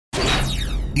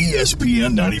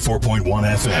ESPN 94.1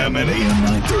 FM and AM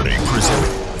 930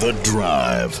 present The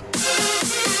Drive.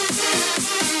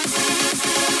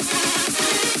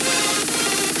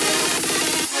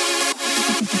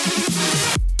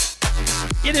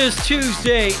 It is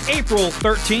Tuesday, April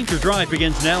 13th. Your drive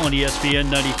begins now on ESPN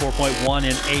 94.1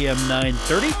 and AM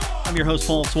 930. I'm your host,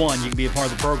 Paul Swan. You can be a part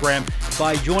of the program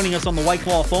by joining us on the White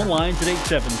Claw phone lines at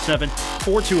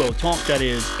 877-420-TALK. That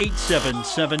is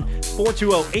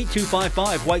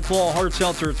 877-420-8255. White Claw Hard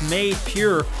Seltzer. It's made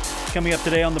pure. Coming up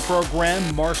today on the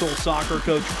program, Marshall soccer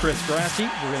coach Chris Grassi.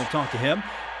 We're going to talk to him.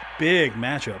 Big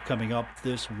matchup coming up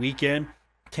this weekend,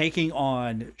 taking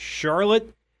on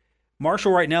Charlotte.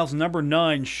 Marshall right now is number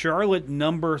 9, Charlotte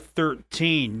number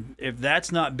 13. If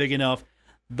that's not big enough,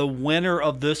 the winner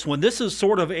of this one, this is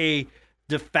sort of a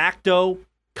de facto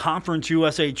Conference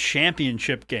USA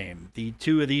championship game. The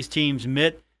two of these teams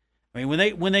meet. I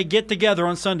mean, when they get together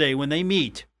on Sunday, when they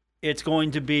meet, it's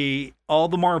going to be all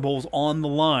the marbles on the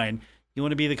line. You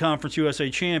want to be the Conference USA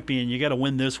champion, you got to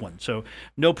win this one. So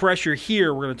no pressure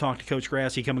here. We're going to talk to Coach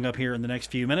Grassi coming up here in the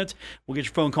next few minutes. We'll get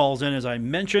your phone calls in, as I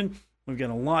mentioned. We've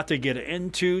got a lot to get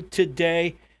into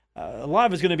today. A lot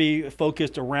of it's going to be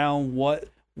focused around what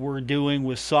we're doing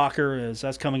with soccer, as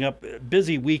that's coming up.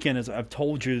 Busy weekend, as I've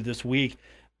told you this week.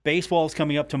 Baseball is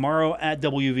coming up tomorrow at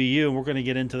WVU, and we're going to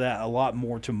get into that a lot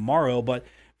more tomorrow. But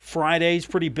Friday's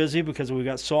pretty busy because we've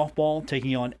got softball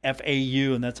taking on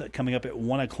FAU, and that's coming up at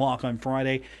 1 o'clock on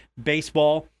Friday.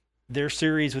 Baseball, their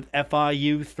series with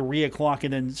FIU, 3 o'clock.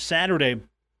 And then Saturday,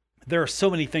 there are so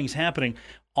many things happening.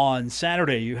 On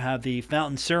Saturday, you have the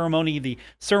fountain ceremony, the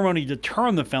ceremony to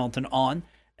turn the fountain on,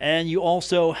 and you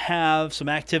also have some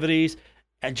activities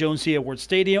at Jones C. Edwards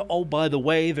Stadium. Oh, by the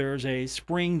way, there's a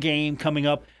spring game coming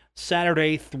up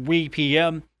Saturday, 3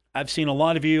 p.m. I've seen a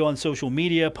lot of you on social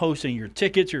media posting your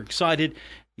tickets. You're excited.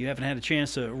 You haven't had a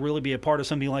chance to really be a part of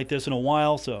something like this in a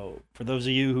while, so for those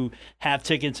of you who have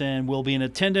tickets and will be in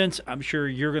attendance, I'm sure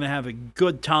you're going to have a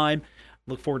good time.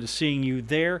 Look forward to seeing you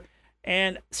there.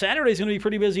 And Saturday's going to be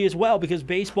pretty busy as well because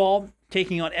baseball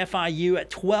taking on FIU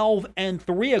at 12 and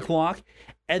 3 o'clock,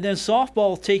 and then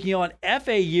softball taking on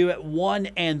FAU at 1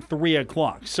 and 3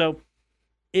 o'clock. So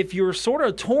if you're sort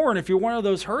of torn, if you're one of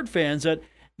those Herd fans that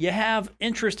you have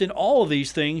interest in all of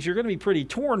these things, you're going to be pretty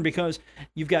torn because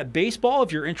you've got baseball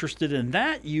if you're interested in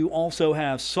that. You also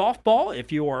have softball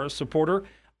if you are a supporter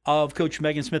of Coach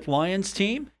Megan Smith Lyons'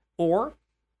 team, or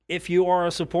if you are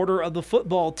a supporter of the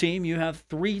football team, you have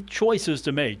 3 choices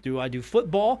to make. Do I do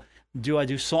football? Do I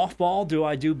do softball? Do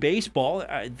I do baseball?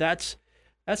 That's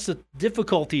the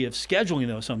difficulty of scheduling,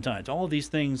 though, sometimes. All of these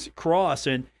things cross,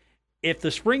 and if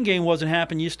the spring game wasn't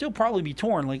happening, you'd still probably be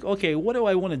torn. Like, okay, what do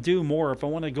I want to do more if I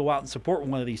want to go out and support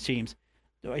one of these teams?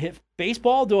 Do I hit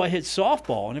baseball? Do I hit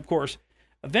softball? And, of course,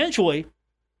 eventually,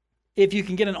 if you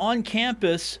can get an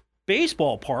on-campus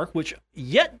baseball park, which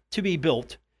yet to be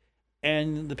built,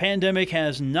 and the pandemic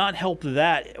has not helped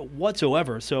that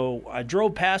whatsoever. So I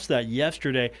drove past that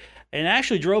yesterday and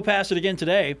actually drove past it again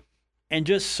today and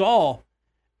just saw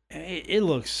it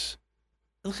looks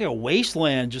like a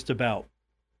wasteland just about.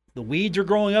 The weeds are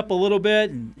growing up a little bit,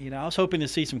 and I was hoping to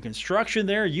see some construction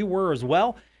there. You were as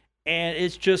well. And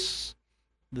it's just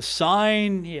the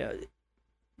sign,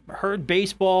 Herd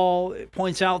Baseball, it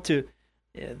points out to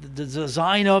the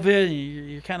design of it, and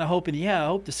you're kind of hoping, I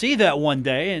hope to see that one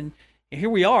day. And here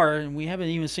we are, and we haven't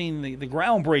even seen the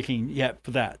groundbreaking yet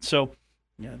for that. So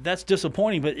that's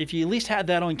disappointing. But if you at least had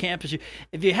that on campus,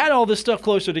 if you had all this stuff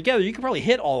closer together, you could probably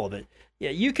hit all of it.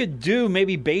 Yeah, you could do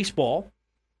maybe baseball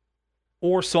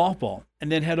or softball and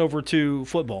then head over to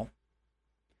football.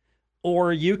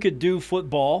 Or you could do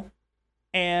football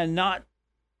and not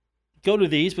go to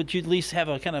these, but you'd at least have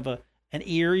a kind of an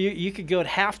ear. You could go at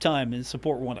halftime and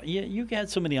support one. You had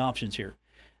so many options here.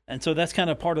 And so that's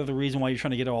kind of part of the reason why you're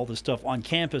trying to get all this stuff on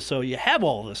campus, so you have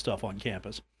all this stuff on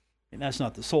campus. And that's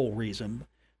not the sole reason.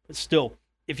 But still,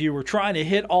 if you were trying to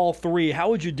hit all 3, how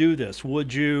would you do this?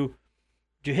 Would you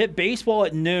hit baseball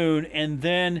at noon, and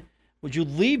then would you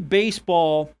leave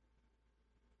baseball,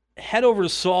 head over to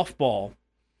softball,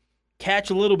 catch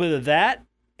a little bit of that,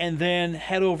 and then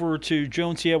head over to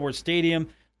Jones C. Edwards Stadium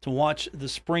to watch the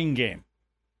spring game?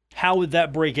 How would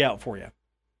that break out for you?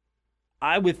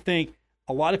 I would think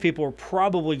a lot of people are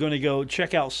probably going to go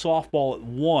check out softball at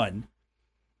 1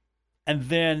 and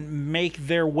then make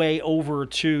their way over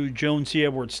to Jones C.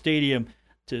 Edwards Stadium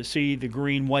to see the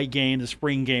green-white game, the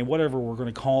spring game, whatever we're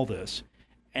going to call this.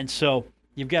 And so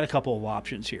you've got a couple of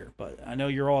options here. But I know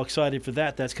you're all excited for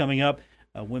that. That's coming up.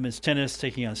 Women's tennis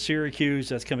taking on Syracuse.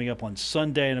 That's coming up on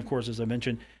Sunday. And, of course, as I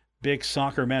mentioned, big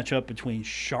soccer matchup between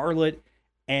Charlotte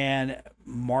and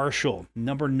Marshall.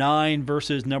 Number 9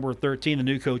 versus number 13. The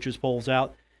new coaches polls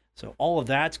out. So all of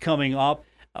that's coming up.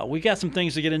 We got some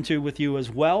things to get into with you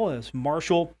as well, as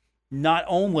Marshall not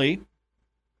only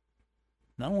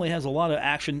has a lot of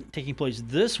action taking place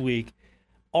this week,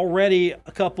 already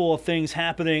a couple of things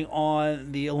happening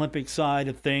on the Olympic side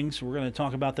of things. We're going to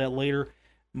talk about that later.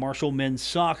 Marshall men's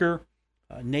soccer.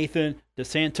 Nathan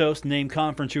DeSantos named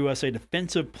Conference USA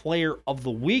Defensive Player of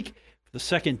the Week for the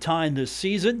second time this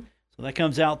season. So that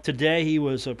comes out today. He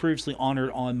was previously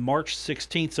honored on March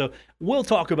 16th. So we'll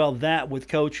talk about that with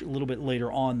Coach a little bit later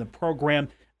on the program.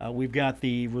 We've got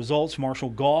the results. Marshall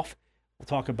Golf. We'll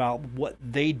talk about what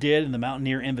they did in the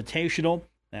Mountaineer Invitational.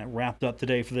 That wrapped up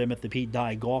today for them at the Pete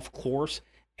Dye Golf Course.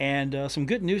 And some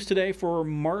good news today for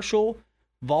Marshall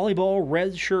volleyball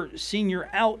redshirt senior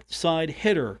outside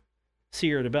hitter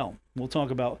Sierra DeBell. We'll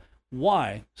talk about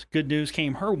why good news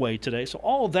came her way today. So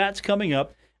all of that's coming up.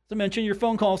 As I mentioned, your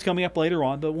phone call is coming up later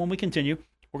on. But when we continue,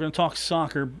 we're going to talk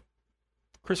soccer.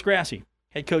 Chris Grassi,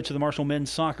 head coach of the Marshall men's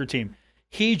soccer team.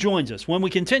 He joins us when we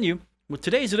continue with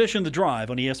today's edition of The Drive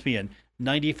on ESPN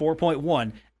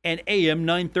 94.1 and AM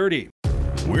 930.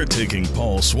 We're taking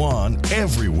Paul Swan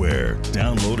everywhere.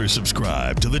 Download or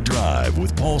subscribe to The Drive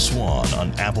with Paul Swan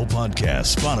on Apple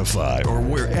Podcasts, Spotify, or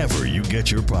wherever you get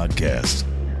your podcasts.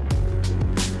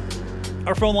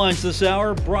 Our phone lines this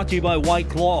hour brought to you by White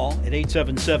Claw at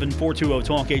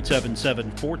 877-420-TALK,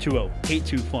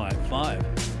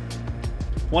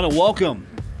 877-420-8255. Want to welcome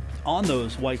on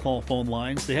those White Claw phone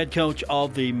lines the head coach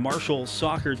of the Marshall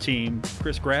soccer team,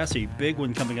 Chris Grassi. Big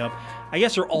one coming up. I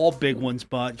guess they're all big ones,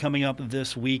 but coming up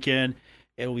this weekend,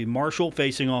 it'll be Marshall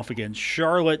facing off against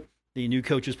Charlotte. The new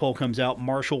coaches poll comes out.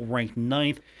 Marshall ranked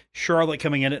 9th. Charlotte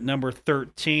coming in at number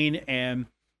 13. And,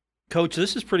 Coach,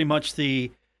 this is pretty much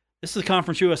the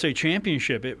Conference USA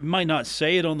Championship. It might not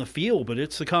say it on the field, but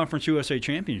it's the Conference USA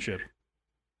Championship.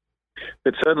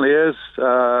 It certainly is.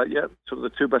 So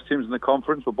the two best teams in the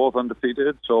conference were both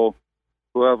undefeated. So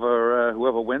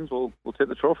whoever wins will take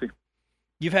the trophy.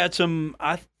 You've had some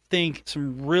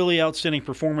really outstanding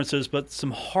performances, but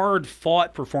some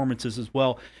hard-fought performances as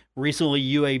well. Recently,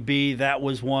 UAB, that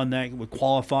was one that would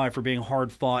qualify for being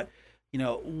hard-fought.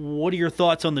 What are your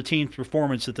thoughts on the team's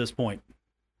performance at this point?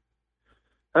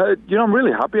 I'm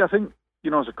really happy. I think,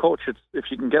 as a coach, if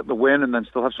you can get the win and then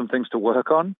still have some things to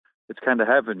work on, it's kind of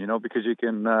heaven, because you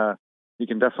can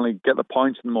definitely get the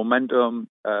points and the momentum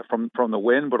from the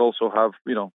win, but also have,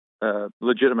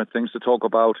 legitimate things to talk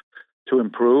about to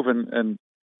improve. And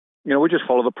we just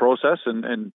follow the process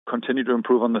and continue to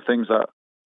improve on the things that,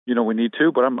 we need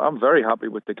to. But I'm very happy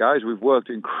with the guys. We've worked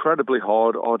incredibly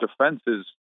hard. Our defense has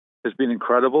been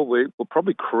incredible. We're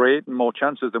probably creating more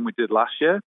chances than we did last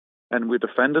year, and we're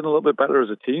defending a little bit better as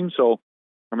a team. So,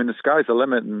 the sky's the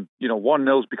limit, and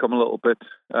 1-0's become a little bit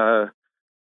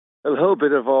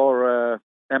of our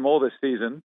MO this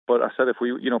season. But I said if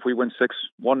we win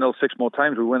 1-0 6 more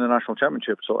times, we win a national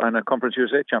championship, and a Conference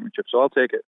USA championship. So I'll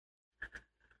take it.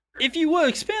 If you would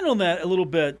expand on that a little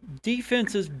bit,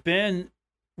 defense has been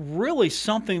really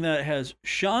something that has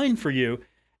shined for you,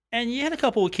 and you had a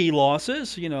couple of key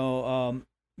losses. You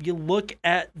look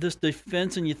at this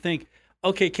defense and you think,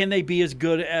 okay, can they be as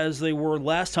good as they were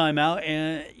last time out?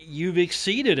 And you've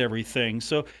exceeded everything.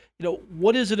 So,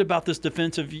 what is it about this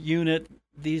defensive unit,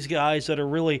 these guys that are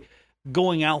really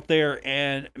going out there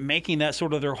and making that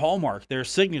sort of their hallmark, their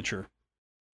signature?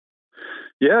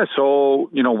 Yeah, so,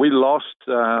 we lost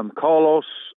Carlos,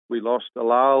 we lost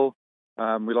Alal,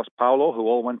 we lost Paulo, who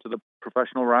all went to the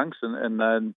professional ranks. And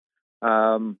then,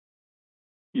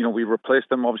 we replaced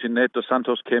them. Obviously, Nate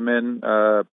DeSantos came in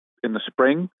the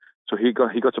spring. So he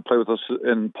got to play with us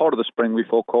in part of the spring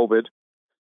before COVID.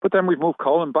 But then we've moved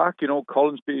Colin back.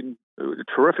 Colin's been a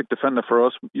terrific defender for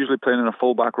us, usually playing in a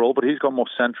full-back role, but he's gone more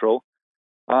central.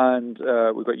 And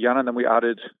we've got Jan, and then we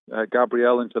added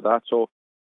Gabriel into that. So,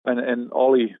 and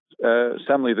Ollie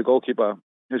Semley, the goalkeeper,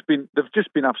 they've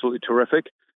just been absolutely terrific.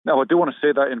 Now, I do want to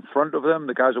say that in front of them,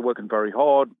 the guys are working very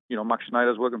hard. Max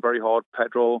Schneider's working very hard.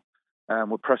 Pedro,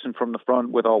 we're pressing from the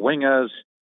front with our wingers.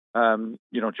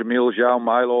 Jamil, Zhao,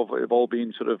 Milo have all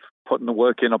been sort of putting the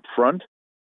work in up front.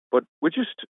 But we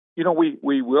just,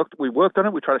 we worked on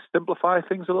it. We try to simplify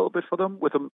things a little bit for them,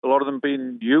 with a lot of them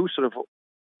being new, sort of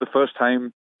the first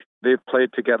time they've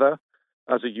played together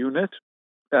as a unit.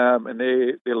 And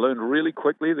they learned really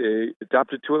quickly. They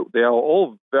adapted to it. They are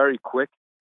all very quick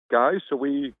guys. So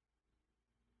we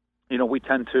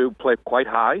tend to play quite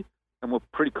high, and we're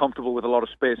pretty comfortable with a lot of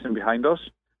space in behind us.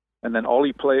 And then Ollie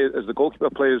as the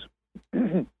goalkeeper plays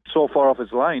so far off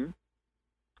his line,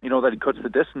 that he cuts the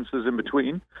distances in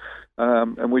between.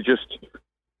 And we just,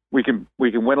 we can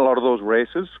win a lot of those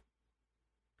races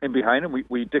in behind them.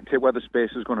 We dictate where the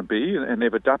space is going to be, and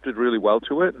they've adapted really well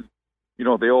to it. You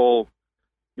know, they all,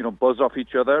 you know, buzz off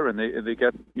each other, and they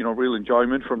get, you know, real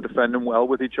enjoyment from defending well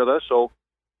with each other. So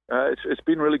it's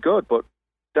been really good, but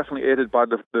definitely aided by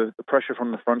the pressure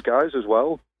from the front guys as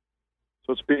well.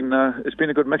 So it's been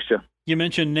a good mixture. You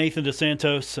mentioned Nathan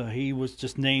DeSantos. He was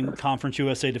just named Conference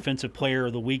USA Defensive Player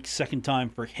of the Week, second time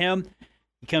for him.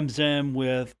 He comes in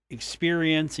with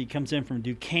experience. He comes in from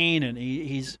Duquesne, and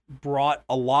he's brought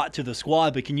a lot to the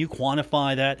squad. But can you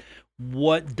quantify that?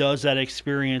 What does that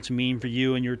experience mean for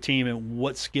you and your team, and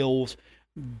what skills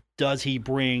does he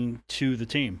bring to the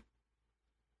team?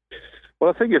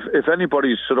 Well, I think if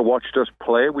anybody's sort of watched us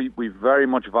play, we very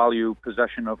much value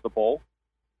possession of the ball.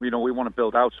 You know, we want to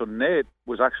build out. So Nate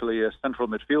was actually a central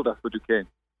midfielder for Duquesne.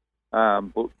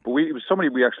 But he was somebody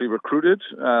we actually recruited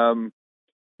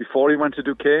before he went to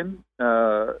Duquesne.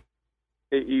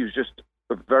 He was just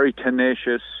a very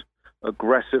tenacious,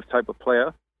 aggressive type of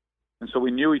player. And so we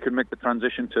knew he could make the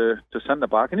transition to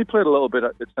centre-back. And he played a little bit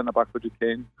at centre-back for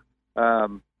Duquesne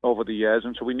over the years.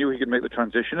 And so we knew he could make the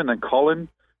transition. And then Colin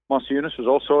Marciunas was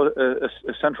also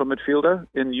a central midfielder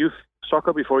in youth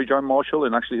soccer before he joined Marshall.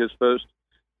 And actually his first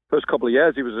couple of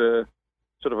years, he was a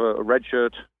sort of a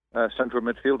redshirt central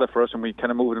midfielder for us, and we kind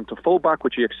of moved him to fullback,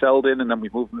 which he excelled in, and then we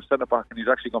moved him to centre back, and he's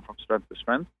actually gone from strength to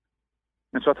strength.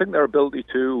 And so I think their ability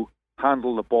to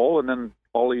handle the ball, and then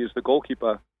Ollie is the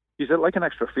goalkeeper. He's like an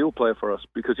extra field player for us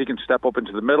because he can step up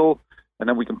into the middle, and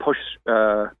then we can push,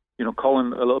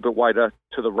 Colin a little bit wider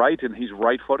to the right, and he's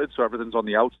right-footed, so everything's on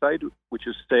the outside, which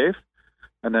is safe.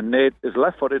 And then Nate is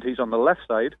left-footed; he's on the left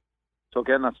side, so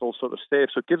again, that's all sort of safe.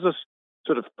 So it gives us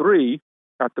sort of 3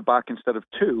 at the back instead of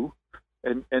 2,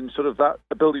 and sort of that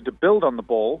ability to build on the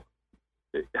ball,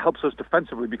 it helps us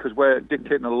defensively because we're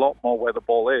dictating a lot more where the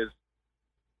ball is,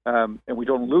 and we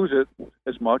don't lose it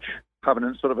as much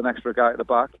having sort of an extra guy at the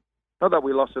back. Not that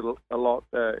we lost it a lot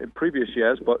in previous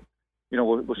years, but you know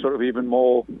we're sort of even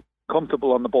more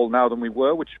comfortable on the ball now than we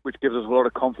were, which gives us a lot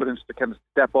of confidence to kind of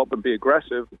step up and be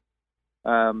aggressive.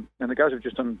 And the guys have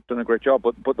just done a great job.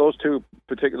 But those two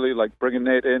particularly, like bringing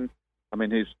Nate in, I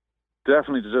mean, he's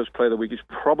definitely deserves Player of the Week. He's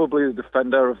probably the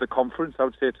defender of the conference. I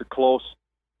would say it's a close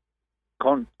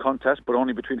contest, but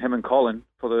only between him and Colin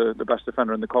for the best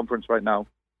defender in the conference right now.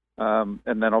 And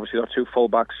then obviously our 2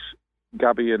 fullbacks,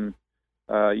 Gabby and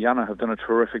Yana, have done a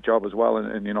terrific job as well.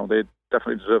 And you know, they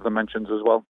definitely deserve the mentions as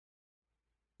well.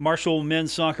 Marshall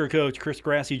men's soccer coach Chris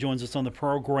Grassi joins us on the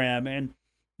program. And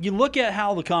you look at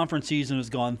how the conference season has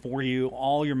gone for you.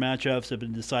 All your matchups have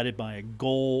been decided by a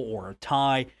goal or a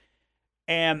tie.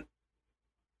 And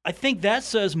I think that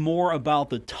says more about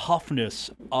the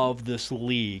toughness of this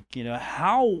league. You know,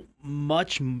 how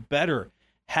much better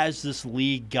has this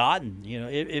league gotten? You know,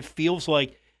 it feels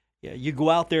like you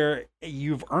go out there,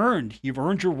 you've earned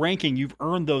your ranking, you've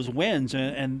earned those wins,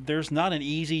 and there's not an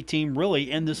easy team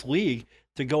really in this league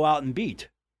to go out and beat.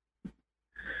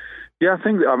 Yeah,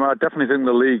 I definitely think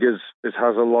the league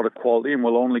has a lot of quality and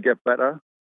will only get better.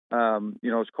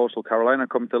 As Coastal Carolina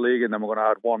come to the league, and then we're going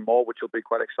to add one more, which will be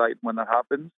quite exciting when that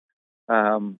happens.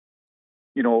 The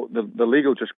league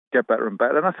will just get better and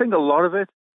better. And I think a lot of it,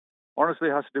 honestly,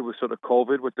 has to do with sort of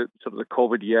COVID, with the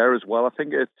COVID year as well. I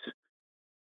think it's,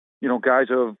 guys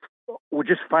we're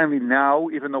just finally now,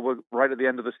 even though we're right at the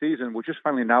end of the season, we're just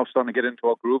finally now starting to get into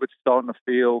our groove. It's starting to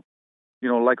feel,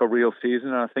 like a real season.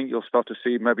 And I think you'll start to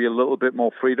see maybe a little bit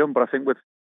more freedom. But I think with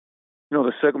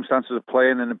the circumstances of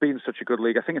playing and it being such a good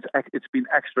league, I think it's been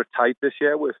extra tight this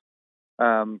year with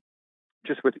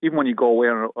even when you go away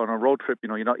on a road trip,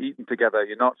 you're not eating together,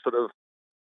 you're not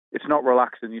it's not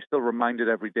relaxing, you're still reminded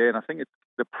every day. And I think it's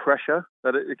the pressure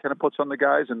that it kind of puts on the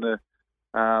guys and the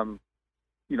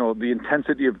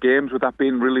intensity of games, with that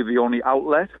being really the only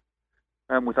outlet,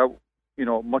 and without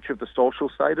much of the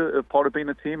social side of part of being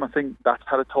a team. I think that's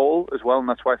had a toll as well, and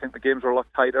that's why I think the games are a lot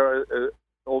tighter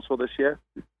also this year.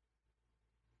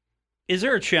 Is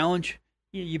there a challenge?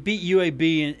 You beat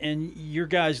UAB, and your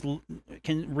guys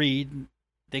can read.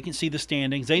 They can see the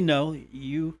standings. They know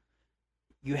you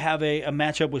have a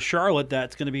matchup with Charlotte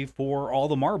that's going to be for all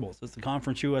the marbles. It's the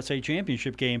Conference USA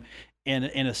Championship game. And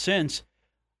in a sense,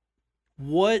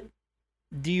 what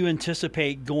do you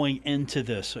anticipate going into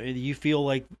this? Do you feel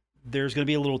like there's going to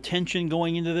be a little tension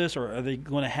going into this, or are they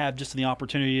going to have just the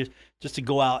opportunity just to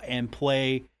go out and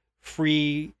play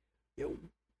free?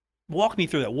 Walk me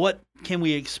through that. What can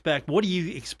we expect? What are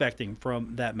you expecting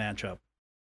from that matchup?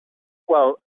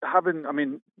 Well,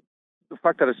 the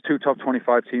fact that it's 2 top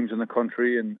 25 teams in the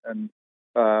country and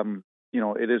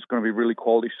it is going to be really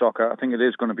quality soccer. I think it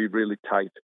is going to be really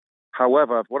tight.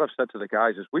 However, what I've said to the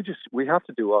guys is we have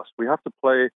to do us. We have to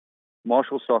play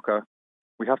martial soccer.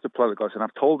 We have to play the guys. And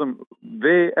I've told them,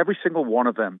 every single one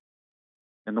of them,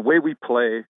 and the way we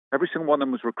play, every single one of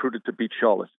them was recruited to beat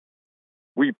Charlotte.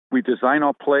 We design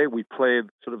our play. We play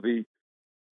sort of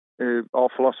our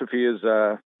philosophy is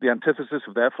the antithesis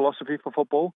of their philosophy for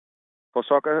football, for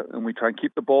soccer, and we try and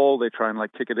keep the ball. They try and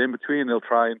like kick it in between. They'll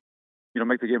try and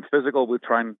make the game physical. We'll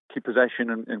try and keep possession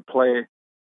and play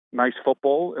nice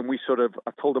football. And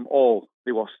I told them all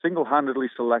they were single-handedly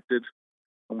selected,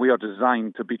 and we are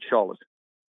designed to beat Charlotte.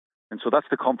 And so that's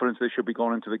the confidence they should be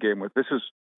going into the game with.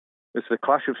 It's the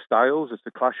clash of styles. It's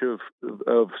the clash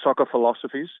of soccer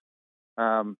philosophies.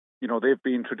 They've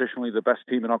been traditionally the best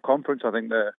team in our conference. I think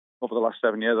they're over the last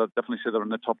 7 years. I'd definitely say they're in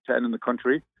the top 10 in the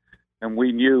country. And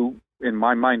we knew, in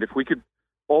my mind, if we could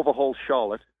overhaul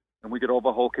Charlotte and we could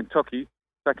overhaul Kentucky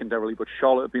secondarily, but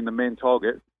Charlotte being the main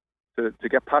target, to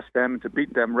get past them and to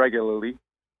beat them regularly,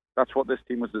 that's what this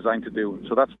team was designed to do.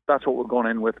 So that's what we're going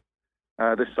in with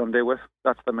this Sunday with.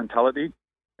 That's the mentality.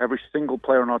 Every single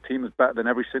player on our team is better than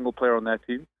every single player on their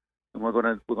team, and we're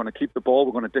going to keep the ball.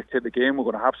 We're going to dictate the game. We're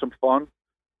going to have some fun.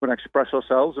 We're going to express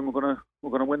ourselves, and we're going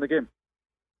to win the game.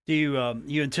 Do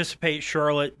you anticipate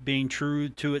Charlotte being true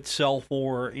to itself,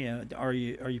 or are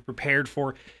you prepared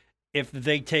for if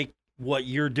they take what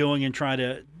you're doing and try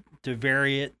to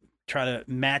vary it, try to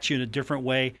match you in a different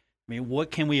way? I mean,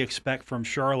 what can we expect from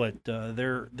Charlotte?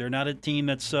 They're not a team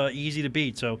that's easy to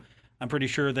beat, so I'm pretty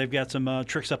sure they've got some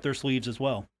tricks up their sleeves as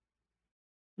well.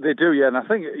 They do, yeah, and I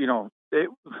think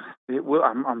it will.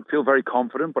 I feel very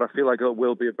confident, but I feel like it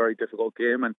will be a very difficult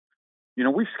game. And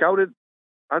we've scouted.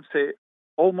 I'd say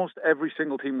almost every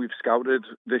single team we've scouted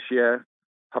this year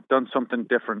have done something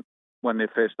different when they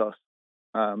faced us.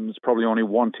 There's probably only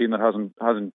one team that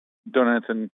hasn't done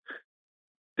anything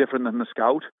different than the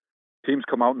scout. Teams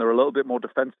come out and they're a little bit more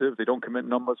defensive. They don't commit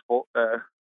numbers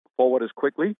forward as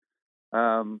quickly,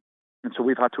 and so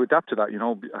we've had to adapt to that.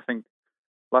 I think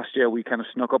last year we kind of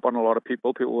snuck up on a lot of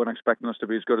people. People weren't expecting us to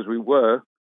be as good as we were,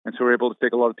 and so we were able to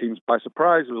take a lot of teams by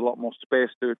surprise. There was a lot more space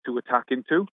to attack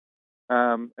into.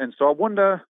 And so I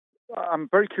wonder, I'm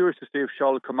very curious to see if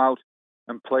Charlotte come out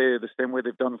and play the same way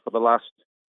they've done for the last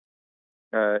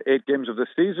 8 games of this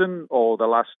season, or the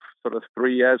last sort of 4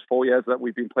 years that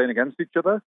we've been playing against each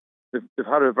other. They've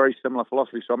had a very similar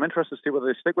philosophy. So I'm interested to see whether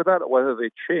they stick with that or whether they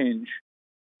change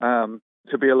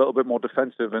to be a little bit more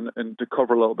defensive and to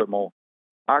cover a little bit more.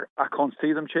 I can't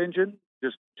see them changing,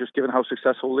 just given how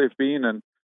successful they've been and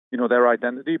their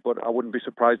identity, but I wouldn't be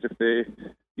surprised if they,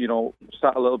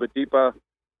 start a little bit deeper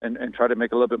and try to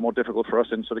make it a little bit more difficult for us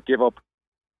and sort of give up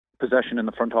possession in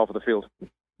the front half of the field.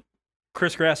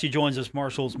 Chris Grassi joins us,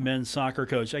 Marshall's men's soccer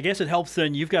coach. I guess it helps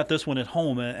then you've got this one at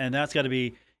home, and that's got to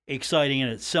be exciting in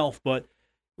itself, but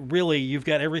really you've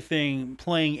got everything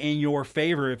playing in your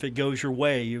favor if it goes your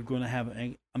way. You're going to have,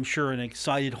 I'm sure, an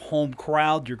excited home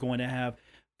crowd. You're going to have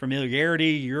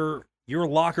familiarity, your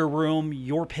locker room,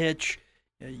 your pitch.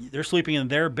 They're sleeping in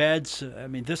their beds. I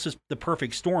mean, this is the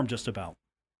perfect storm, just about.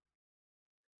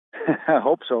 I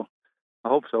hope so.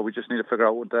 We just need to figure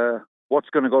out what's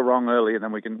going to go wrong early, and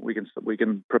then we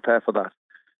can prepare for that.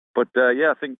 But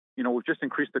I think we've just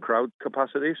increased the crowd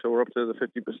capacity, so we're up to the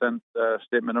 50%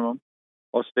 state minimum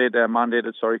or state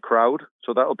mandated crowd.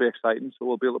 So that'll be exciting. So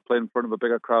we'll be able to play in front of a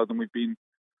bigger crowd than we've been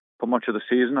for much of the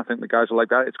season. I think the guys are like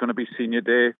that. It's going to be senior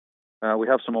day. We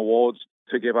have some awards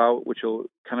to give out, which will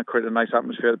kind of create a nice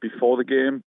atmosphere before the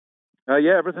game.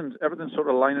 Everything's sort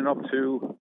of lining up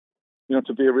to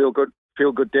be a real good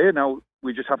feel-good day. Now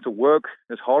we just have to work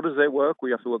as hard as they work.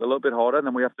 We have to work a little bit harder, and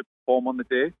then we have to perform on the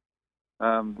day.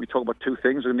 We talk about 2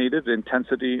 things are needed: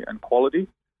 intensity and quality.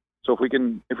 So if we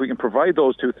can provide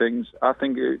those 2 things, I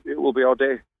think it will be our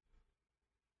day.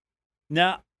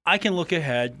 Now I can look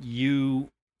ahead. You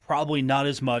probably not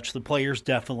as much. The players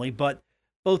definitely, but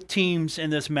both teams in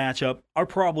this matchup are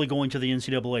probably going to the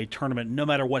NCAA tournament no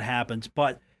matter what happens.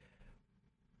 But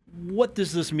what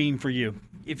does this mean for you?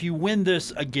 If you win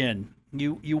this again,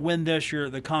 you win this, you're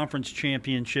the conference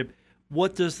championship.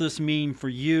 What does this mean for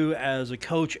you as a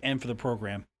coach and for the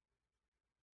program?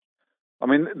 I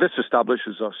mean, this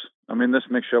establishes us. I mean, this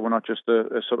makes sure we're not just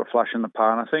a sort of flash in the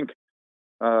pan. I think,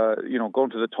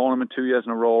 going to the tournament 2 years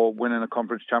in a row, winning a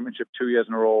conference championship 2 years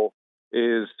in a row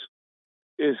is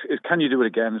can you do it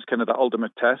again? It's kind of the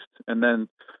ultimate test. And then,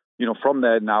 from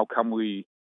there now, can we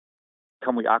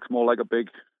act more like a big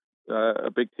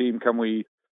team? Can we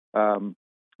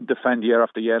defend year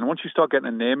after year? And once you start getting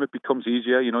a name, it becomes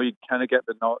easier. You kind of get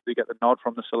the nod. You get the nod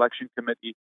from the selection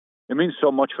committee. It means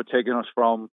so much for taking us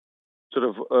from sort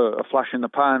of a flash in the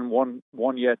pan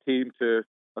one year team to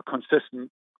a consistent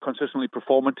consistently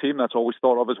performing team that's always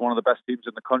thought of as one of the best teams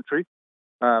in the country.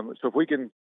 So if we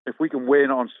can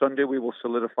win on Sunday, we will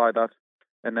solidify that,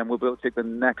 and then we'll be able to take the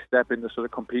next step into sort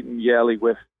of competing yearly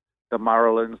with the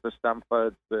Marylands, the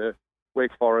Stanfords, the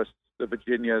Wake Forests, the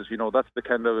Virginias. That's the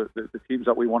kind of the teams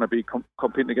that we want to be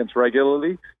competing against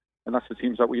regularly, and that's the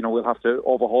teams that we'll have to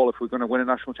overhaul if we're going to win a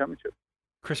national championship.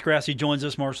 Chris Grassi joins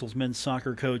us, Marshall's men's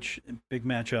soccer coach. Big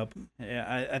matchup.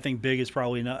 I think big is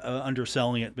probably not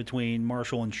underselling it between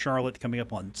Marshall and Charlotte coming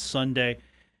up on Sunday.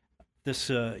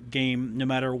 This game, no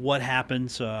matter what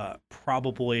happens,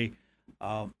 probably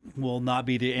will not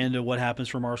be the end of what happens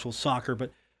for Marshall soccer. But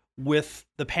with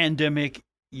the pandemic,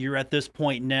 you're at this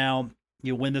point now.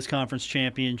 You win this conference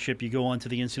championship. You go on to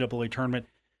the NCAA tournament.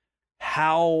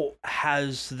 How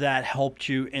has that helped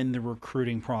you in the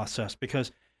recruiting process?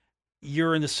 Because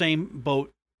you're in the same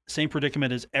boat, same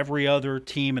predicament as every other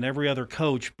team and every other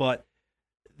coach, but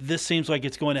this seems like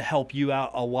it's going to help you out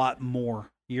a lot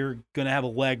more. You're going to have a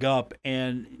leg up,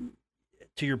 and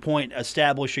to your point,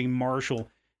 establishing Marshall,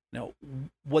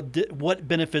 what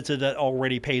benefits have that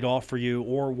already paid off for you,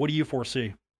 or what do you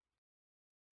foresee?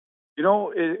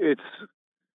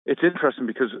 It's interesting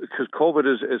because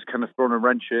COVID is kind of thrown a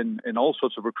wrench in all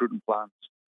sorts of recruiting plans.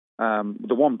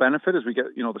 The one benefit is we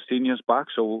get the seniors back,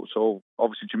 so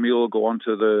obviously Jamil will go on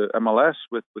to the MLS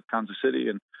with Kansas City,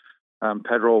 and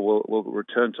Pedro will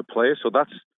return to play. So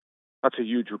that's a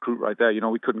huge recruit right there.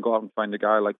 We couldn't go out and find a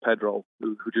guy like Pedro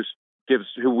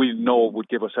who we know would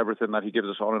give us everything that he gives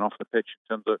us on and off the pitch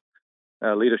in terms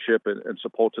of leadership and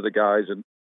support to the guys.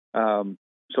 And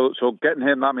so getting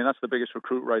him, that's the biggest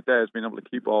recruit right there, is being able to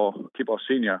keep our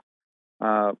senior.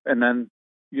 And then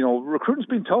recruiting's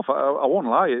been tough. I won't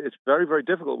lie. It's very, very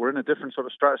difficult. We're in a different sort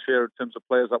of stratosphere in terms of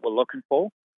players that we're looking for.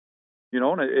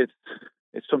 And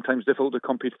it's sometimes difficult to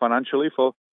compete financially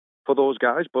for those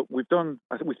guys. But we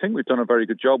think we've done a very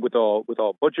good job with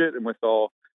our budget and with our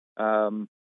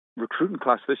recruiting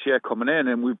class this year coming in.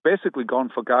 And we've basically gone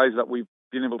for guys that we've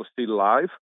been able to see live.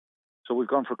 So we've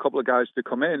gone for a couple of guys to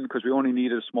come in because we only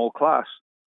needed a small class.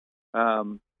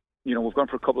 We've gone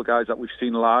for a couple of guys that we've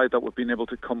seen live, that we've been able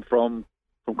to come from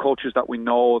coaches that we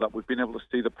know, that we've been able to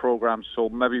see the program. So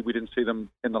maybe we didn't see them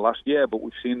in the last year, but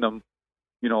we've seen them,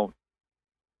 18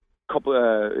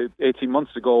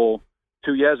 months ago,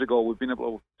 2 years ago, we've been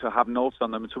able to have notes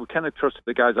on them. And so we kind of trusted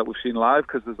the guys that we've seen live,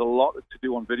 because there's a lot to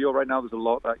do on video right now. There's a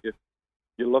lot that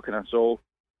you're looking at. So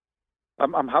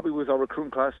I'm happy with our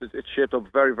recruiting class. It's shaped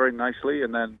up very, very nicely.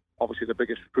 And then obviously the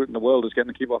biggest recruit in the world is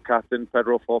getting to keep our captain,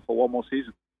 Pedro, for one more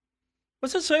season.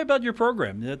 What's it say about your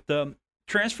program that the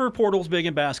transfer portal's big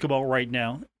in basketball right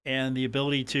now, and the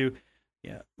ability to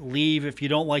leave if you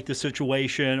don't like the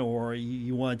situation or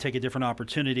you want to take a different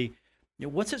opportunity?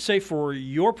 What's it say for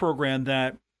your program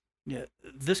that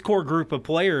this core group of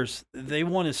players, they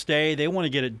want to stay, they want to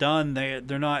get it done,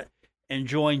 they're not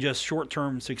enjoying just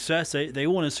short-term success, they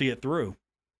want to see it through?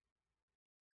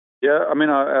 Yeah,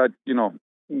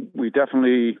 we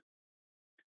definitely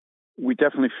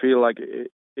feel like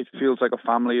it feels like a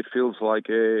family. It feels like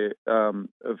a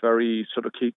very sort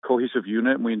of cohesive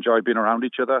unit, and we enjoy being around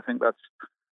each other. I think that's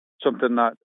something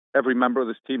that every member of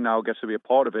this team now gets to be a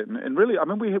part of it. And really,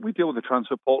 we deal with the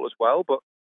transfer portal as well, but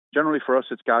generally for us,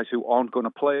 it's guys who aren't going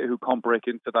to play, who can't break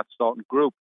into that starting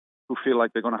group, who feel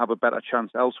like they're going to have a better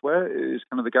chance elsewhere, is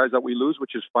kind of the guys that we lose,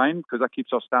 which is fine, because that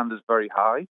keeps our standards very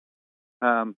high.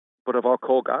 But of our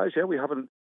core guys, we haven't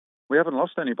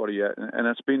lost anybody yet, and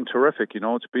it's been terrific.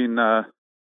 It's been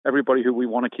everybody who we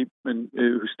want to keep and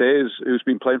who stays, who's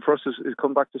been playing for us, has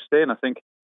come back to stay. And I think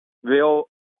they all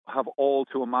have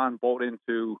to a man bought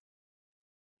into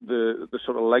the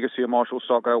sort of legacy of Marshall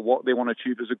soccer, what they want to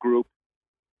achieve as a group.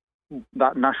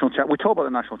 That national we talk about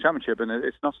the national championship, and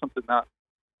it's not something that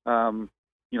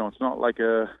it's not like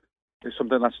it's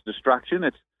something that's a distraction.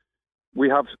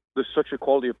 There's such a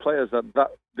quality of players that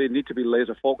they need to be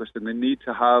laser focused, and they need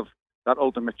to have that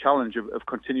ultimate challenge of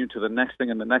continuing to the next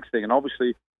thing and the next thing. And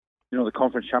obviously, the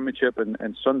conference championship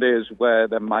and Sunday is where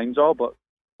their minds are. But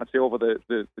I'd say over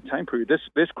the time period,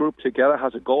 this group together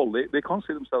has a goal. They can't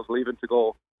see themselves leaving to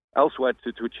go elsewhere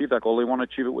to achieve that goal. They want to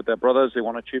achieve it with their brothers. They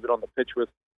want to achieve it on the pitch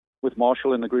with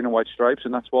Marshall in the green and white stripes,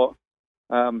 and that's what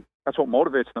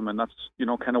motivates them. And that's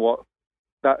kind of what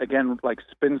that again like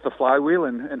spins the flywheel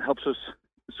and helps us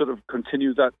sort of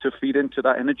continue that, to feed into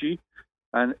that energy.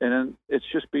 And it's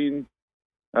just been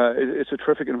it's a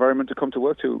terrific environment to come to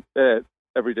work to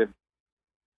every day.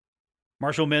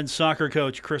 Marshall men's soccer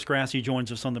coach Chris Grassi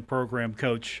joins us on the program.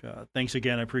 Coach, thanks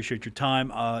again. I appreciate your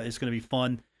time. It's going to be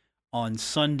fun on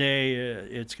Sunday.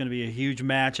 It's going to be a huge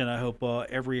match, and I hope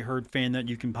every Herd fan that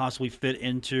you can possibly fit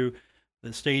into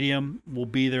The stadium will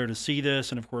be there to see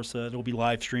this, and of course, it'll be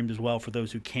live streamed as well for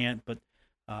those who can't. But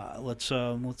let's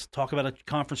talk about a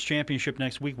conference championship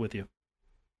next week with you.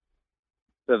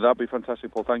 That'd be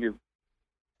fantastic, Paul. Thank you.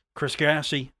 Chris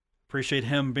Grassi, appreciate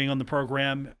him being on the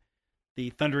program. The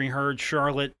Thundering Herd,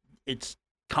 Charlotte, it's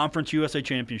Conference USA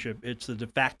Championship. It's the de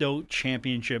facto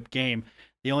championship game.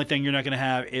 The only thing you're not going to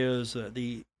have is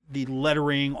the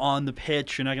lettering on the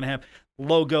pitch. You're not going to have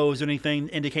logos, anything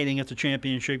indicating it's a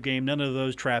championship game. None of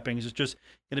those trappings. It's just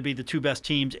going to be the two best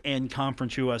teams in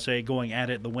Conference USA going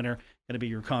at it. The winner going to be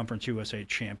your Conference USA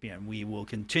champion. We will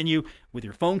continue with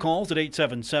your phone calls at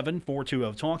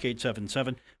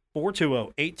 877-420-TALK,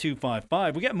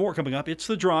 877-420-8255. We got more coming up. It's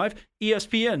The Drive,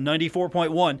 ESPN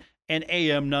 94.1 and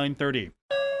AM 930.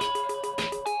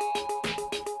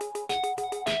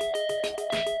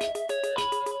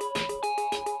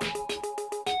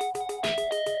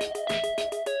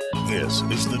 This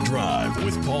is The Drive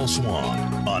with Paul Swann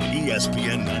on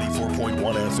ESPN 94.1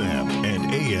 FM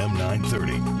and AM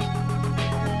 930.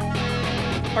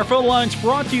 Our phone line's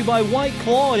brought to you by White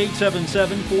Claw at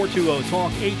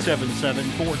 877-420-TALK,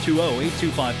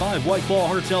 877-420-8255. White Claw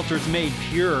Hard Seltzer's made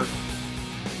pure.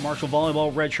 Marshall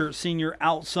Volleyball redshirt senior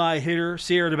outside hitter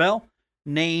Sierra DeBell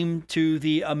named to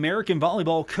the American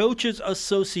Volleyball Coaches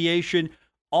Association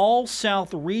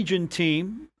All-South Region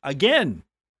team again.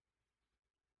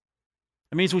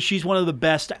 That means she's one of the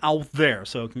best out there.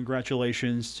 So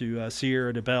congratulations to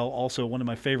Sierra DeBell, also one of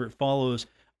my favorite follows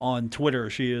on Twitter.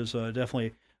 She is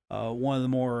definitely one of the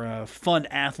more fun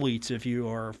athletes. If you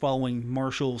are following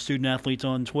Marshall student athletes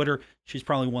on Twitter, she's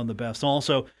probably one of the best.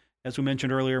 Also, as we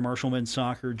mentioned earlier, Marshall men's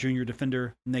soccer junior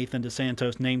defender Nathan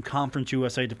DeSantos named Conference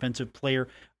USA Defensive Player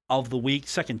of the Week.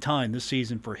 Second time this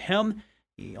season for him.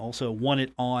 He also won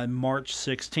it on March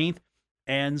 16th.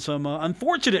 And some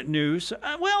unfortunate news.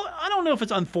 Well, I don't know if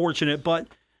it's unfortunate, but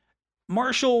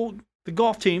Marshall, the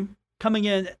golf team, coming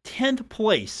in 10th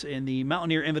place in the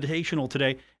Mountaineer Invitational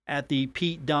today at the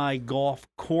Pete Dye Golf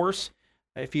Course.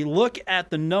 If you look at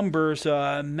the numbers,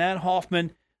 Matt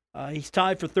Hoffman, he's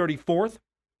tied for 34th.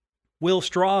 Will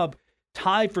Straub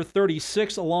tied for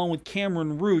 36th, along with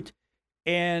Cameron Root.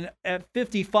 And at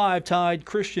 55, tied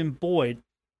Christian Boyd.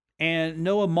 And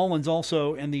Noah Mullins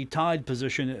also in the tied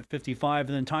position at 55,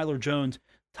 and then Tyler Jones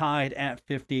tied at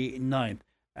 59th.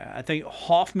 I think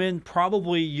Hoffman,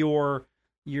 probably your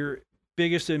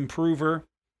biggest improver.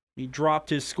 He dropped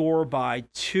his score by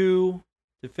 2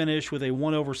 to finish with a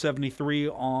 1/73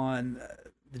 on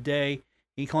the day.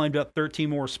 He climbed up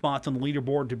 13 more spots on the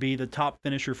leaderboard to be the top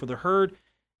finisher for the herd.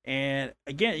 And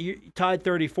again, you tied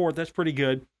 34th. That's pretty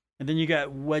good. And then you got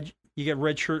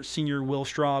redshirt senior Will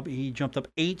Straub. He jumped up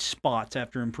 8 spots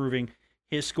after improving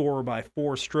his score by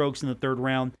 4 strokes in the third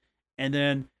round. And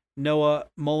then Noah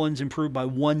Mullins improved by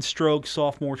 1 stroke.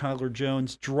 Sophomore Tyler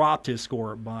Jones dropped his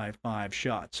score by 5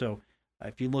 shots. So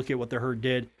if you look at what the herd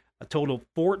did, a total of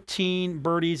 14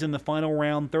 birdies in the final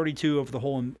round, 32 over the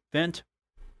whole event.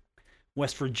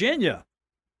 West Virginia,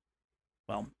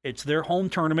 well, it's their home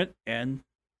tournament, and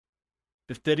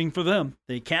befitting for them,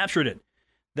 they captured it.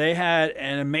 They had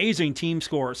an amazing team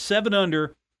score, 7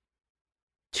 under,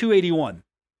 281.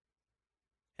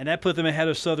 And that put them ahead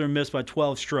of Southern Miss by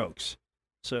 12 strokes.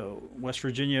 So West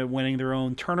Virginia winning their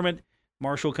own tournament.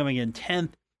 Marshall coming in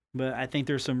 10th. But I think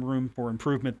there's some room for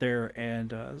improvement there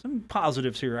and some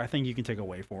positives here I think you can take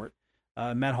away for it.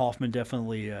 Matt Hoffman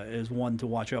definitely is one to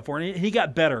watch out for. And he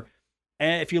got better.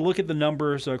 And if you look at the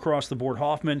numbers across the board,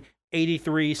 Hoffman,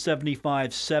 83,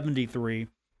 75, 73.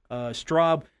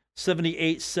 Straub,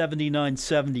 78, 79,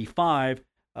 75.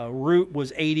 Root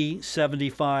was 80,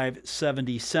 75,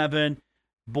 77.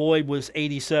 Boyd was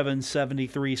 87,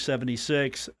 73,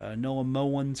 76. Noah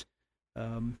Mullins,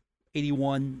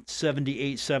 81,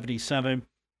 78, 77.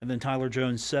 And then Tyler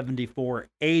Jones, 74,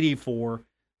 84,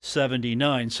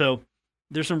 79. So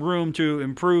there's some room to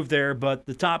improve there, but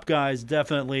the top guys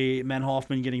definitely, Matt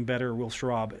Hoffman getting better, Will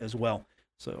Straub as well.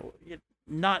 So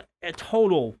not a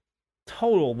total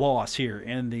loss here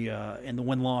in the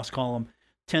win-loss column.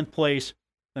 10th place,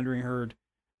 Thundering Herd,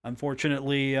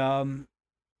 unfortunately,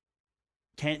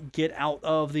 can't get out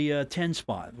of the 10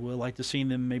 spot. We'd like to see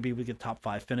them maybe we get top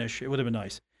 5 finish. It would have been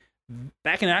nice.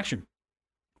 Back in action.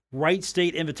 Wright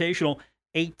State Invitational,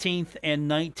 18th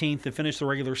and 19th to finish the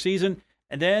regular season.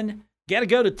 And then got to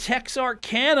go to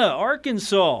Texarkana,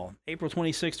 Arkansas, April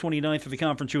 26th, 29th for the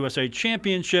Conference USA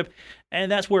Championship. And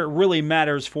that's where it really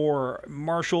matters for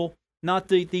Marshall. Not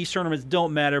that these tournaments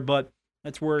don't matter, but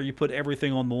that's where you put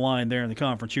everything on the line there in the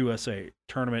Conference USA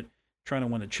tournament, trying to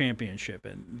win a championship.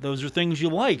 And those are things you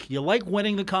like. You like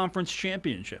winning the conference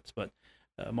championships. But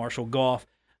Marshall Goff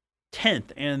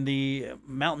 10th and the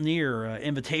Mountaineer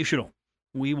Invitational.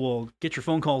 We will get your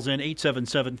phone calls in,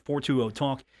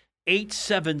 877-420-TALK,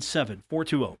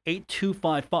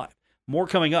 877-420-8255. More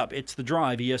coming up. It's The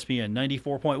Drive, ESPN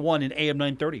 94.1 and AM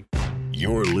 930.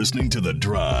 You're listening to The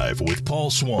Drive with Paul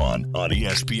Swann on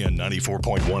ESPN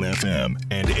 94.1 FM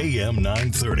and AM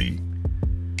 930.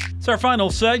 It's our final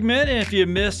segment. If you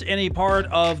missed any part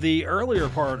of the earlier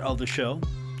part of the show,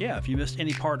 if you missed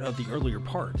any part of the earlier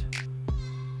part,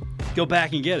 go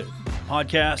back and get it.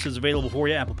 Podcast is available for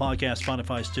you, Apple Podcasts,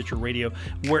 Spotify, Stitcher Radio,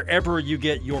 wherever you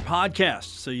get your podcasts,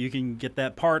 so you can get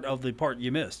that part of the part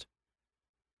you missed.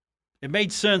 It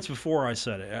made sense before I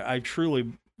said it. I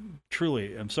truly,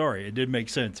 I'm sorry. It did make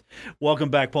sense. Welcome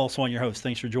back, Paul Swann, your host.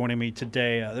 Thanks for joining me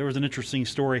today. There was an interesting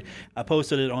story. I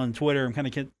posted it on Twitter. I'm kind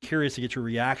of curious to get your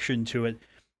reaction to it.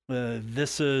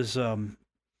 This is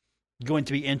going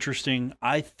to be interesting.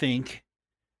 I think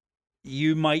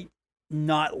you might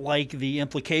not like the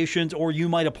implications, or you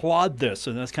might applaud this,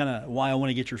 and that's kind of why I want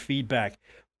to get your feedback.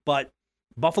 But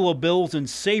Buffalo Bills and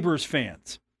Sabres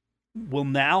fans will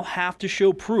now have to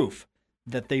show proof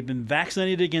that they've been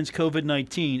vaccinated against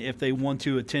COVID-19 if they want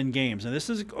to attend games. And this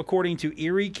is according to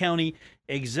Erie County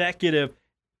executive,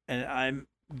 and I'm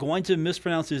going to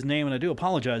mispronounce his name, and I do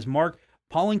apologize, Mark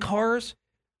Poloncarz.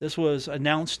 This was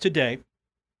announced today.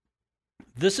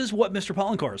 This is what Mr.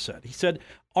 Poloncarz said. He said,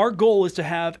 "Our goal is to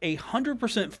have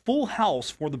 100% full house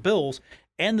for the Bills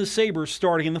and the Sabres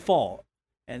starting in the fall."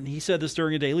 And he said this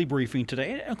during a daily briefing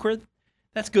today. And of course,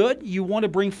 that's good. You want to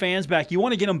bring fans back. You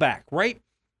want to get them back, right?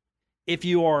 If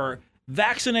you are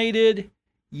vaccinated,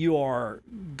 you are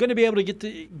going to be able to get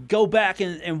to go back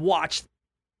and watch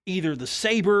either the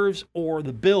Sabres or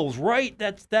the Bills, right?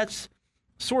 That's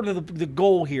sort of the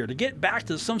goal here, to get back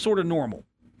to some sort of normal.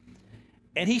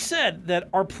 And he said that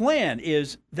our plan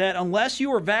is that unless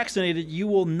you are vaccinated, you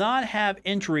will not have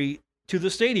entry to the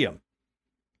stadium.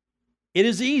 It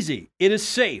is easy. It is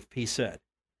safe, he said.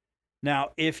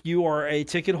 Now, if you are a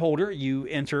ticket holder, you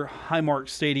enter Highmark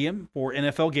Stadium for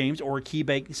NFL games or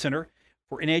KeyBank Center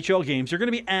for NHL games. You're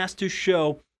going to be asked to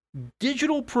show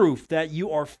digital proof that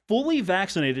you are fully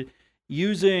vaccinated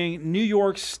using New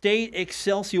York State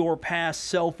Excelsior Pass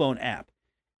cell phone app.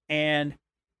 And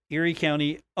Erie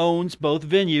County owns both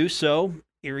venues, so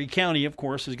Erie County, of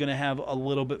course, is going to have a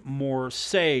little bit more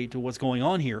say to what's going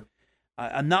on here.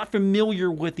 I'm not familiar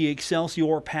with the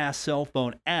Excelsior Pass cell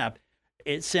phone app.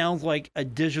 It sounds like a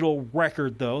digital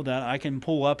record, though, that I can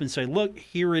pull up and say, look,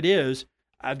 here it is.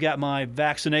 I've got my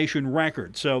vaccination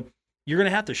record. So you're going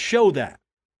to have to show that.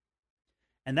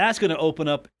 And that's going to open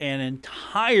up an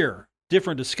entire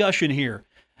different discussion here.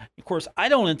 Of course, I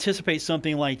don't anticipate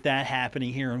something like that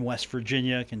happening here in West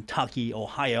Virginia, Kentucky,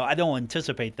 Ohio. I don't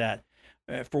anticipate that.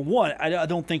 For one, I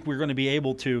don't think we're going to be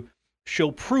able to show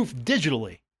proof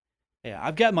digitally. Yeah,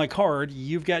 I've got my card.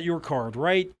 You've got your card,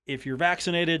 right? If you're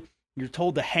vaccinated, you're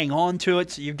told to hang on to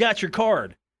it. So you've got your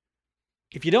card.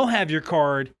 If you don't have your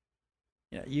card,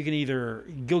 you can either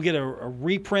go get a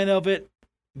reprint of it,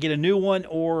 get a new one,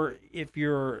 or if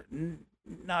you're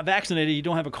not vaccinated, you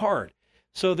don't have a card.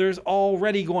 So there's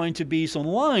already going to be some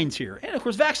lines here. And, of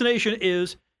course, vaccination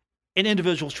is an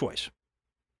individual's choice.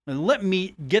 And let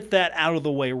me get that out of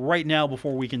the way right now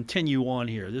before we continue on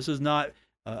here. This is not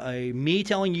me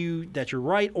telling you that you're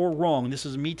right or wrong. This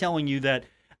is me telling you that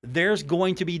there's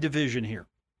going to be division here.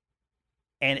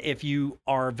 And if you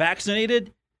are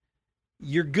vaccinated,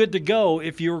 you're good to go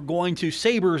if you're going to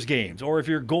Sabres games or if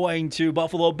you're going to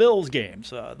Buffalo Bills games,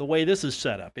 the way this is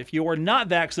set up. If you are not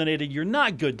vaccinated, you're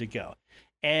not good to go.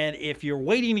 And if you're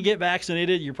waiting to get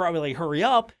vaccinated, you're probably like, hurry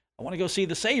up, I want to go see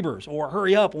the Sabres, or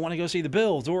hurry up, I want to go see the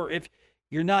Bills. Or if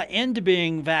you're not into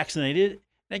being vaccinated,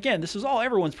 and again, this is all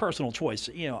everyone's personal choice.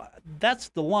 That's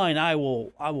the line I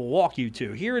will walk you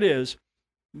to. Here it is,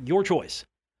 your choice.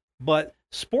 But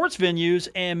sports venues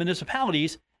and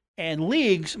municipalities and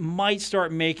leagues might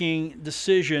start making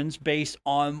decisions based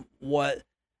on what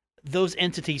those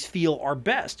entities feel are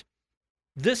best.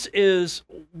 This is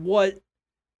what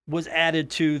was added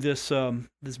to this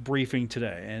this briefing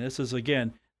today. And this is,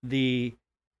 again, the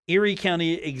Erie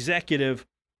County executive,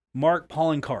 Mark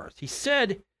Poloncarz. He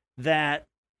said that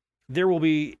there will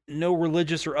be no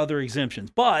religious or other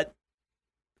exemptions, but,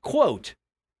 quote,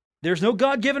 there's no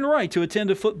God-given right to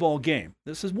attend a football game.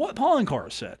 This is what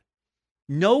Poloncarz said.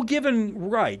 No given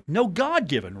right, no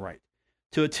God-given right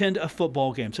to attend a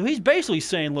football game. So he's basically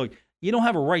saying, look, you don't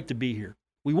have a right to be here.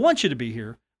 We want you to be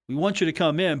here. We want you to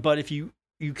come in, but if you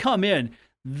come in,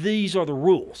 these are the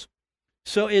rules.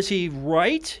 So is he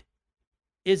right?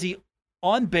 Is he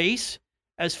on base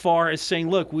as far as saying,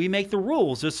 look, we make the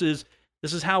rules. This is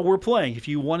This is how we're playing. If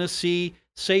you want to see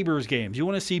Sabres games, you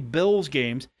want to see Bills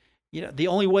games, the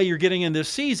only way you're getting in this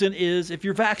season is if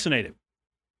you're vaccinated.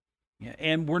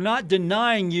 And we're not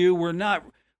denying you, we're not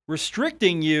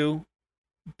restricting you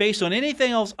based on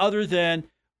anything else other than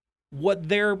what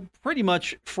they're pretty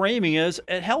much framing as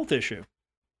a health issue.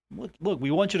 Look,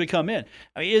 we want you to come in.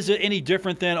 I mean, is it any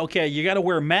different than, okay, you got to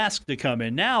wear a mask to come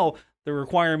in? Now the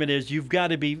requirement is you've got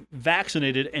to be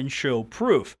vaccinated and show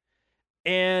proof.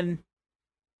 And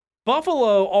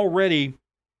Buffalo already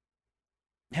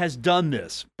has done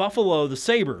this. Buffalo, the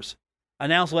Sabres,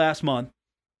 announced last month,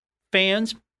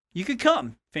 fans, you can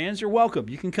come. Fans are welcome.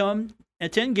 You can come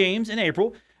attend games in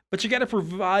April, but you got to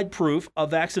provide proof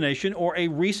of vaccination or a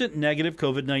recent negative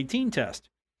COVID-19 test.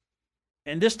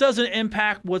 And this doesn't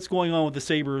impact what's going on with the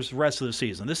Sabres the rest of the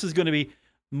season. This is going to be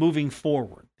moving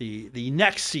forward, the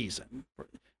next season,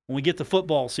 when we get to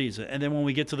football season, and then when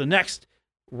we get to the next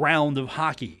round of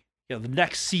hockey, the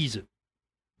next season.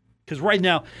 Because right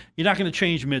now, you're not going to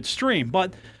change midstream.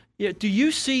 But do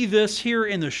you see this here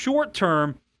in the short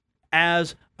term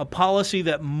as a policy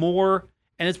that more,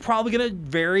 and it's probably going to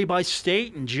vary by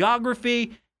state and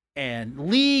geography and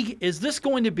league, is this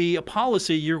going to be a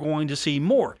policy you're going to see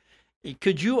more?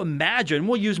 Could you imagine,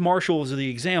 we'll use Marshall as the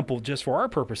example just for our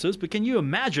purposes, but can you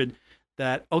imagine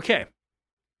that, okay,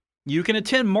 you can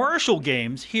attend Marshall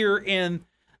games here in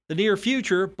the near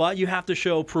future, but you have to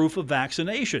show proof of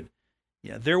vaccination?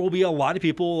 Yeah, there will be a lot of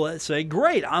people that say,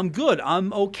 great, I'm good,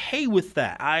 I'm okay with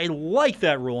that, I like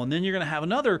that rule. And then you're going to have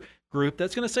another group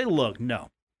that's going to say, look, no,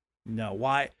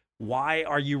 why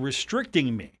are you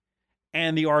restricting me?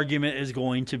 And the argument is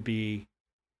going to be,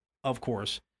 of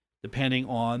course, depending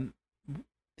on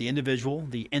the individual,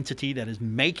 the entity that is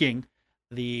making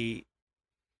the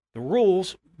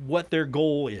rules, what their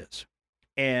goal is.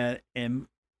 And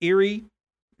Erie,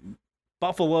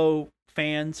 Buffalo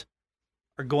fans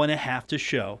are going to have to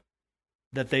show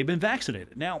that they've been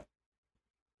vaccinated. Now,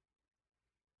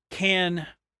 can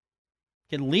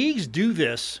leagues do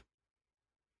this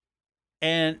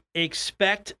and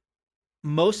expect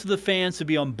most of the fans to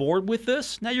be on board with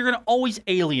this? Now, you're going to always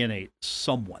alienate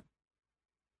someone.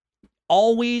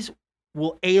 Always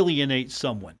will alienate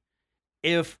someone.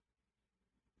 If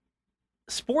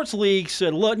sports leagues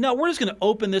said, look, no, we're just going to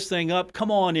open this thing up. Come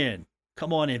on in.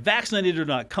 Vaccinated or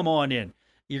not, come on in.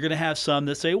 You're going to have some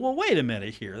that say, well, wait a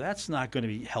minute here. That's not going to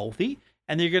be healthy.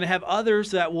 And you're going to have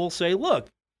others that will say, look,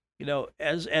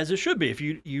 as it should be. If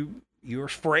you're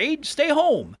afraid, stay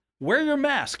home. Wear your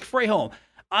mask. Stay home.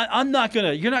 You're not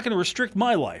going to restrict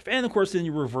my life. And of course, then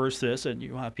you reverse this and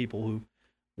you have people who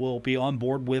will be on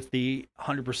board with the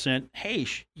 100%, hey,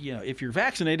 if you're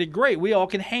vaccinated, great, we all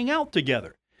can hang out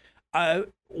together. I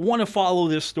want to follow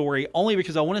this story only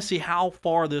because I want to see how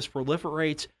far this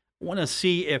proliferates. I want to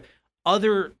see if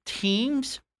other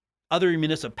teams, other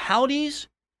municipalities,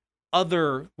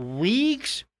 other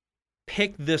leagues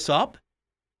pick this up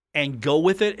and go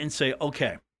with it and say,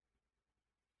 okay,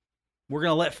 we're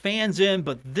going to let fans in,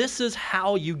 but this is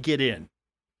how you get in.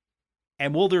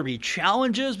 And will there be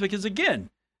challenges? Because again,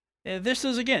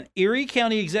 Erie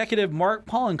County Executive Mark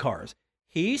Poloncarz,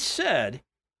 he said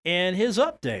in his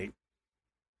update,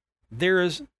 there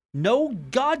is no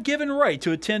God-given right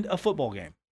to attend a football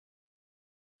game.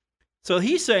 So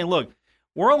he's saying, look,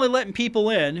 we're only letting people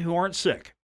in who aren't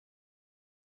sick.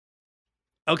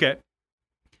 Okay.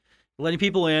 Letting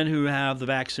people in who have the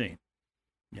vaccine.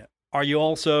 Yeah. Are you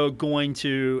also going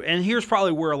to, and here's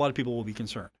probably where a lot of people will be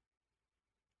concerned.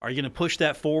 Are you going to push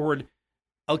that forward?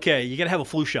 Okay, you got to have a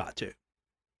flu shot too.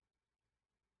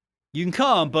 You can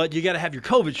come, but you got to have your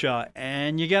COVID shot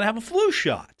and you got to have a flu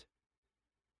shot.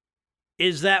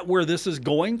 Is that where this is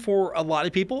going for a lot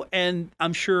of people? And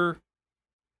I'm sure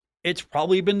it's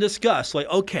probably been discussed. Like,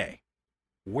 okay,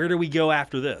 where do we go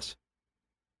after this?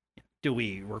 Do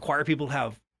we require people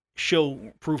to show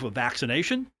proof of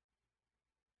vaccination?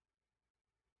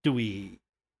 Do we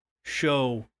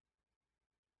show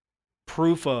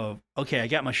proof of, okay, I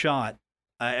got my shot.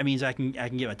 It means I can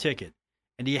get my ticket.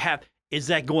 And is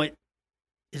that going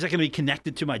to be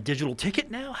connected to my digital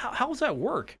ticket now? How does that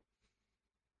work?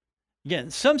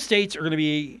 Again, some states are going to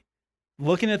be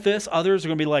looking at this. Others are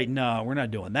going to be like, no, we're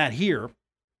not doing that here.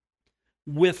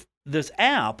 With this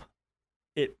app,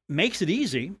 it makes it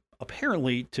easy,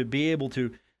 apparently, to be able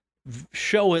to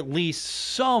show at least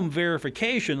some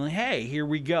verification. Like, hey, here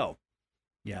we go.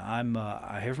 Yeah,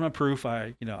 I have my proof.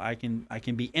 I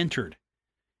can be entered.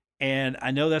 And I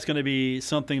know that's going to be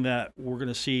something that we're going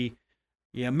to see.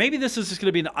 Yeah, maybe this is just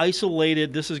going to be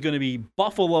this is going to be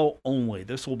Buffalo only.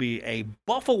 This will be a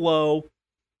Buffalo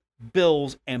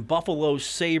Bills and Buffalo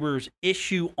Sabres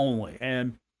issue only.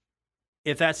 And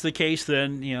if that's the case,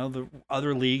 then the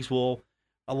other leagues will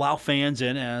allow fans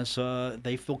in as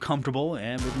they feel comfortable,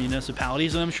 and with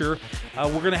municipalities. And I'm sure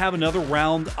we're going to have another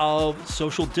round of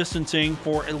social distancing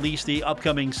for at least the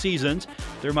upcoming seasons.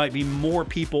 There might be more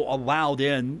people allowed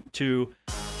in to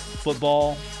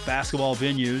football, basketball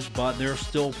venues, but there'll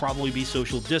still probably be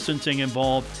social distancing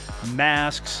involved,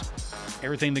 masks,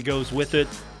 everything that goes with it.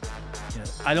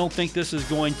 I don't think this is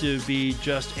going to be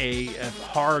just a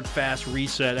hard, fast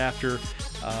reset after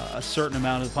a certain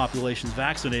amount of the population is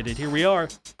vaccinated. Here we are.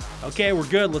 Okay, we're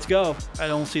good. Let's go. I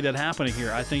don't see that happening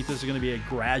here. I think this is going to be a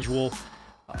gradual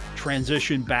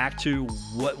transition back to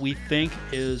what we think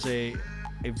is a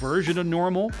version of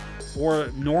normal, or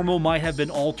normal might have been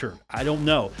altered. I don't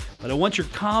know. But I want your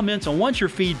comments. I want your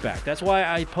feedback. That's why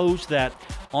I post that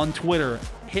on Twitter.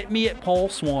 Hit me at Paul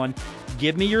Swann.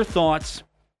 Give me your thoughts.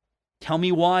 Tell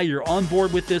me why you're on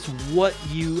board with this, what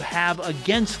you have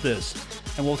against this.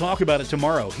 And we'll talk about it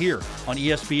tomorrow here on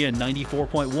ESPN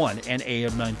 94.1 and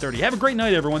AM 930. Have a great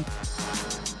night, everyone.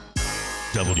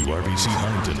 WRBC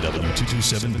Huntington,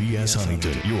 W227BS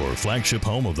Huntington, your flagship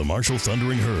home of the Marshall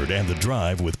Thundering Herd and The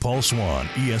Drive with Paul Swann,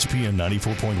 ESPN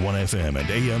 94.1 FM and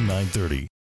AM 930.